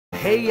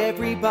Hey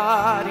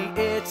everybody,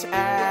 it's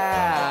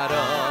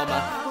Adam,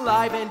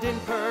 live and in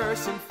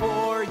person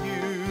for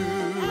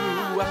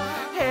you.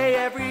 Hey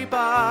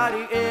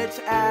everybody, it's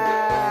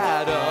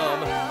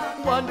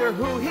Adam, wonder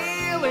who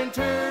he'll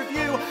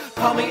interview.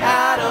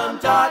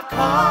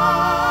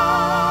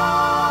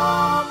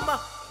 CallMeAdam.com.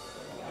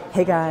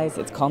 Hey guys,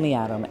 it's Call Me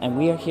Adam, and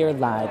we are here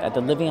live at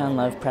the Living on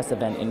Love press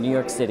event in New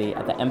York City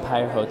at the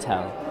Empire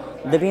Hotel.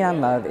 Living on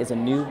Love is a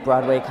new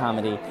Broadway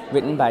comedy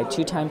written by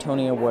two-time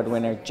Tony Award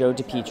winner Joe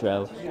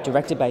DiPietro,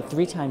 directed by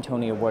three-time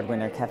Tony Award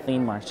winner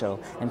Kathleen Marshall,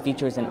 and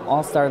features an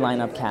all-star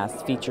lineup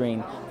cast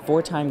featuring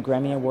four-time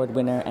Grammy Award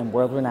winner and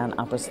world-renowned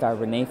opera star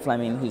Renée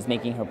Fleming, who's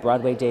making her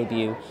Broadway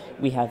debut.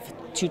 We have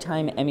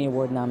two-time Emmy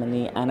Award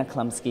nominee Anna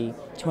Chlumsky,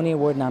 Tony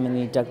Award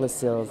nominee Douglas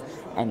Sills,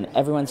 and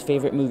everyone's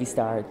favorite movie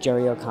star,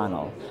 Jerry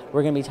O'Connell.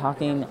 We're going to be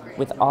talking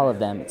with all of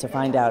them to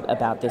find out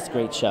about this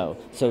great show,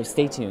 so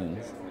stay tuned.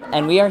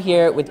 And we are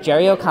here with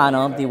Jerry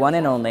O'Connell, the one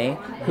and only.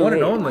 One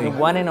and only? The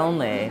one and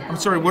only. I'm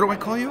sorry, what do I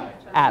call you?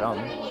 Adam.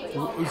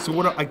 So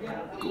what do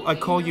I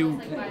call you?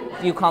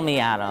 You call me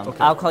Adam. Okay.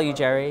 I'll call you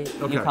Jerry.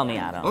 Okay. You call me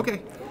Adam.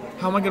 Okay.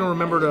 How am I going to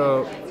remember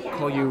to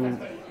call you?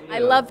 I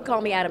love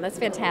Call Me Adam. That's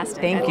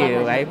fantastic. Thank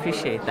you. I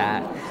appreciate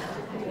that.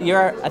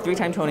 You're a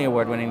three-time Tony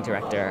Award-winning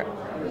director.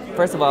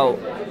 First of all,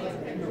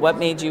 what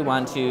made you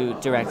want to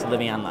direct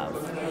Living on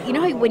Love? You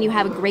know how when you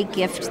have a great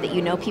gift that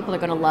you know people are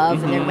going to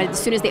love, and then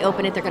as soon as they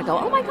open it, they're going to go,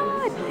 oh my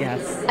God.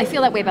 Yes. I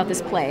feel that way about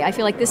this play. I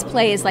feel like this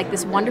play is like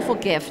this wonderful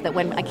gift that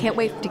when I can't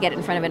wait to get it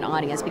in front of an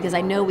audience because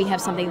I know we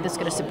have something that's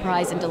going to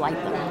surprise and delight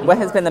them. What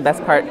has been the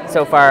best part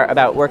so far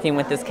about working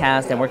with this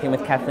cast and working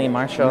with Kathleen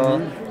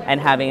Marshall and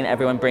having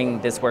everyone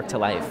bring this work to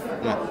life?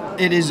 Yeah.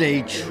 It is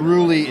a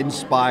truly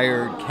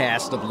inspired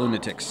cast of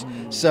lunatics.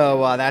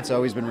 So that's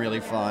always been really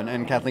fun.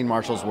 And Kathleen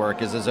Marshall's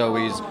work is, as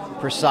always,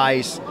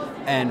 precise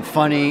and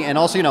funny. And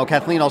also, you know,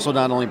 Kathleen also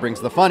not only brings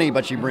the funny,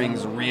 but she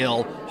brings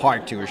real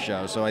heart to her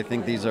show. So I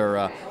think these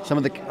are some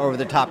of the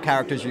over-the-top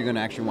characters you're going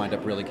to actually wind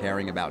up really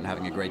caring about and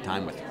having a great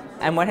time with.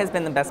 And what has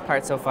been the best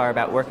part so far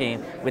about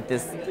working with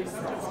this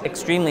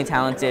extremely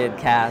talented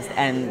cast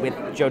and with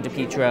Joe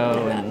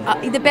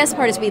DiPietro? The best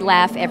part is we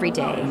laugh every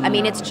day. I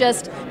mean, it's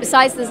just,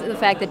 besides the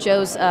fact that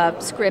Joe's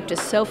script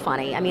is so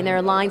funny, I mean, there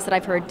are lines that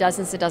I've heard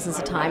dozens and dozens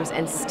of times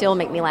and still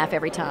make me laugh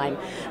every time.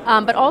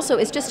 But also,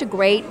 it's just a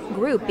great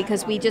group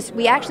because we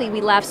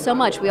laugh so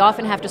much, we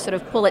often have to sort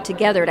of pull it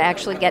together to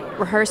actually get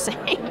rehearsing.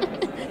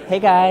 Hey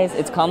guys,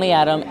 it's Call Me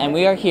Adam, and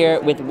we are here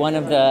with one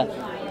of the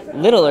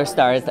littler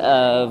stars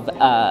of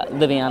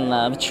Living on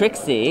Love,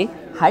 Trixie.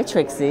 Hi,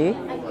 Trixie.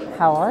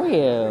 How are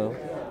you?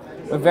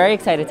 We're very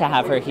excited to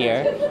have her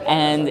here,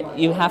 and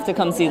you have to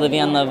come see Living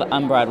on Love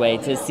on Broadway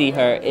to see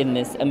her in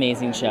this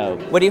amazing show.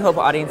 What do you hope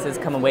audiences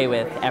come away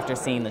with after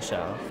seeing the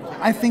show?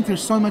 I think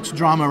there's so much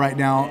drama right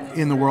now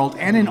in the world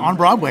and on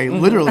Broadway,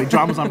 literally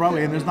dramas on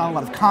Broadway, and there's not a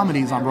lot of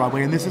comedies on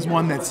Broadway, and this is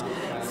one that's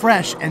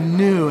fresh and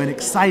new and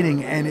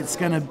exciting, and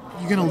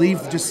you're gonna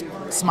leave just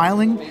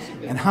smiling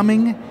and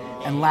humming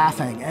and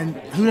laughing. And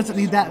who doesn't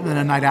need that than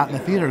a night out in the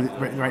theater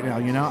right now,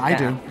 you know? I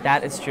do.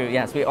 That is true,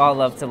 yes. We all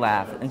love to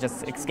laugh and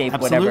just escape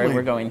Absolutely. whatever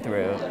we're going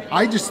through.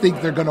 I just think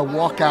they're going to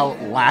walk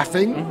out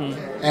laughing,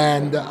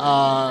 and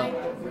I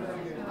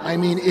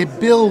mean, it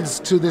builds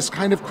to this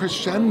kind of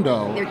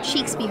crescendo. Their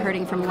cheeks be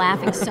hurting from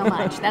laughing so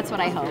much. That's what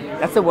I hope.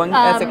 That's a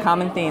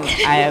common theme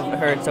I have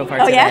heard so far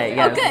today. Yeah?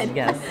 Yes, Oh, good.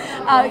 Yes.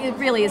 It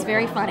really is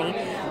very funny.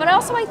 But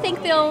also, I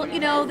think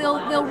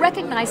they'll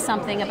recognize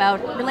something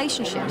about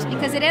relationships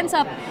because it ends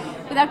up,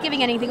 without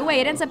giving anything away,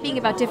 it ends up being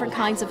about different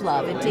kinds of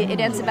love. It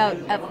ends about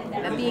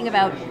being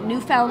about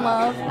newfound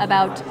love,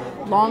 about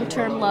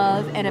long-term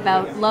love, and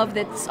about love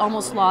that's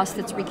almost lost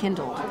that's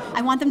rekindled.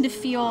 I want them to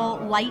feel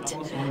light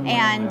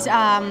and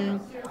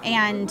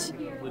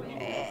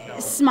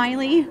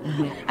smiley.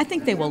 I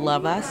think they will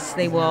love us.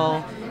 They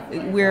will.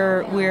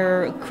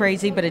 We're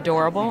crazy but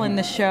adorable in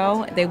the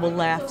show. They will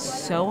laugh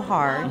so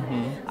hard.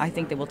 I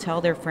think they will tell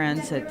their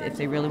friends that if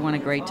they really want a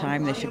great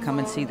time, they should come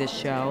and see this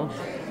show.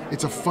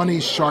 It's a funny,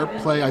 sharp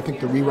play. I think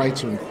the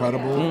rewrites are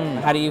incredible.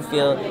 How do you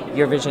feel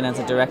your vision as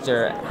a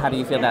director, how do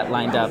you feel that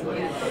lined up?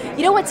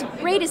 You know what's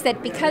great is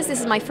that because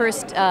this is my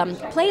first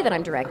play that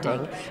I'm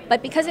directing,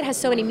 but because it has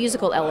so many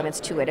musical elements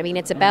to it, I mean,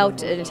 it's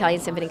about an Italian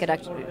symphony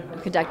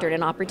conductor and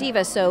an opera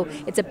diva, so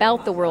it's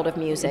about the world of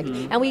music.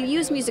 And we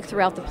use music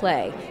throughout the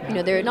play. You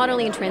know, they're not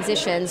only in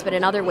transitions, but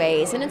in other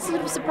ways, and in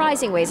sort of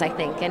surprising ways, I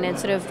think, and in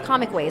sort of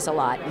comic ways a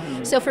lot.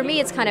 So for me,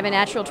 it's kind of a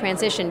natural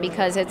transition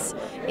because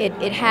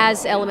it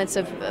has elements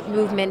of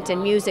movement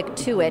and music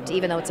to it,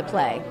 even though it's a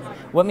play.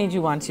 What made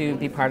you want to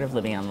be part of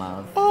Living on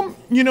Love?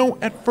 You know,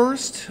 at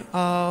first,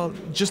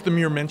 just the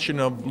mere mention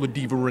of La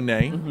Diva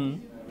Renée.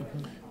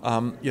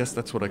 Yes,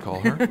 that's what I call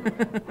her.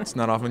 It's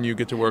not often you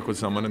get to work with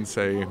someone and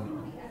say,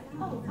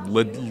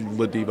 La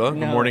Diva. No.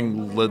 Good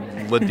morning,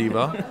 La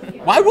Diva.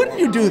 Why wouldn't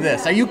you do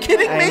this? Are you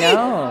kidding me? I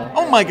know.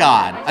 Oh my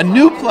God. A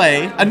new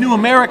play, a new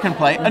American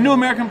play,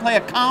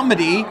 a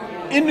comedy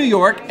in New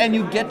York, and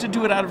you get to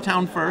do it out of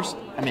town first?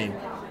 I mean,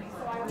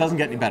 Doesn't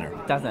get any better.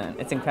 Doesn't.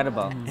 It's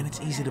incredible. And it's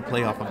easy to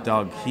play off of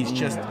Doug. He's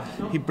just,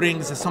 he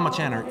brings so much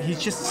energy. He's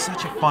just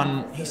such a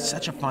fun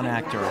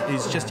actor.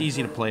 He's just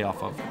easy to play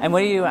off of. And what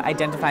do you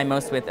identify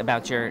most with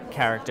about your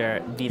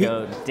character,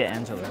 Vito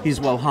D'Angelo? He's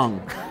well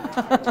hung.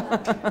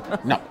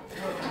 No.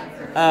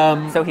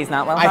 So he's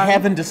not well hung? I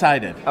haven't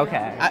decided.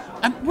 Okay.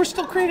 We're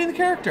still creating the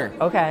character.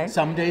 Okay.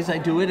 Some days I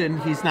do it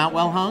and he's not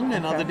well hung,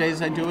 and other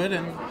days I do it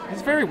and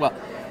he's very well.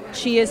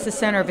 She is the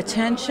center of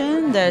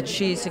attention, that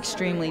she's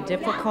extremely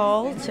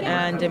difficult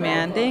and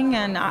demanding,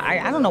 and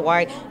I don't know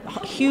why,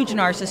 huge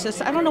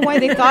narcissist, I don't know why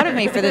they thought of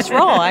me for this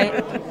role.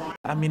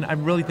 I mean, I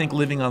really think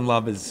Living on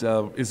Love is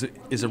a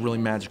really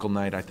magical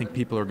night. I think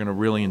people are going to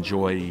really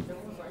enjoy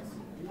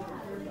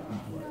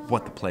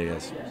what the play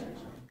is.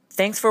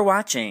 Thanks for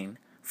watching.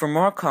 For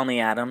more Call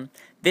Me Adam,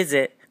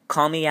 visit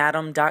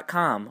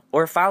callmeadam.com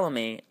or follow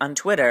me on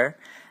Twitter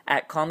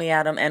at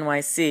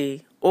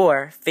callmeadamnyc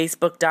or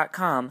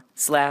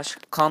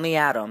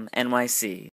facebook.com/callmeadamnyc.